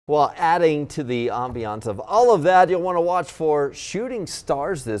Well, adding to the ambiance of all of that, you'll want to watch for shooting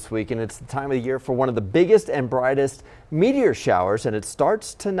stars this week, and it's the time of the year for one of the biggest and brightest meteor showers, and it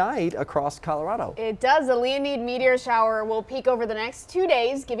starts tonight across Colorado. It does. The Leonid meteor shower will peak over the next 2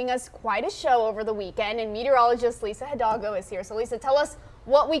 days, giving us quite a show over the weekend, and meteorologist Lisa Hidalgo is here. So Lisa, tell us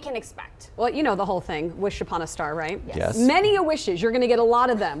what we can expect. Well, you know the whole thing, wish upon a star, right? Yes. Many a wishes. You're going to get a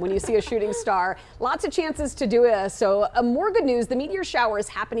lot of them when you see a shooting star. Lots of chances to do it. So more good news, the meteor shower is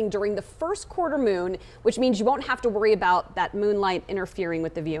happening during the first quarter moon, which means you won't have to worry about that moonlight interfering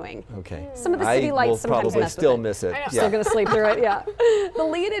with the viewing. Okay. Some of the city lights sometimes probably mess still with it. miss it. Still going to sleep through it, yeah. The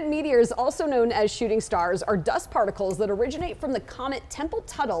Leonid meteors, also known as shooting stars, are dust particles that originate from the comet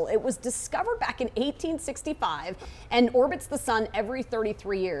Tempel-Tuttle. It was discovered back in 1865 and orbits the sun every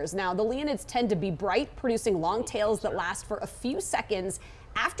 33 years. Now, the Leonids tend to be bright, producing long tails that last for a few seconds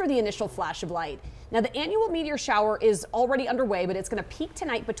after the initial flash of light. Now, the annual meteor shower is already underway, but it's going to peak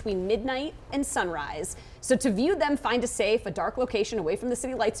tonight between midnight and sunrise. So to view them, find a safe, a dark location away from the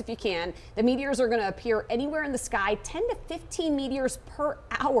city lights if you can. The meteors are going to appear anywhere in the sky, 10 to 15 meteors per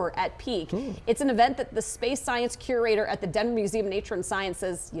hour at peak. It's an event that the space science curator at the Denver Museum of Nature and Science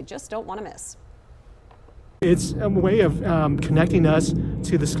says you just don't want to miss. It's a way of connecting us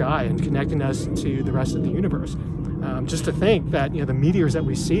to the sky and connecting us to the rest of the universe. Just to think that the meteors that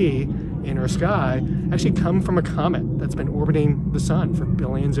we see in our sky actually come from a comet that's been orbiting the sun for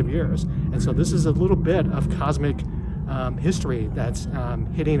billions of years. And so this is a little bit of cosmic history that's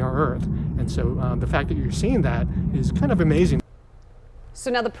hitting our Earth. And so the fact that you're seeing that is kind of amazing. So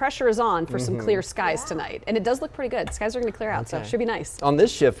now the pressure is on for some clear skies tonight, and it does look pretty good. Skies are going to clear out, so it should be nice. On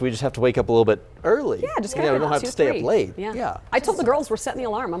this shift, we just have to wake up a little bit early. Yeah, just we don't have to stay up late. Yeah. I told the girls we're setting the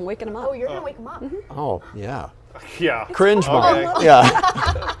alarm. I'm waking them up. Oh, you're going to wake them up. Oh, yeah. Yeah. Cringe mom. Okay. Yeah.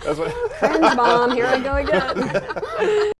 That's what Cringe mom, here I go again.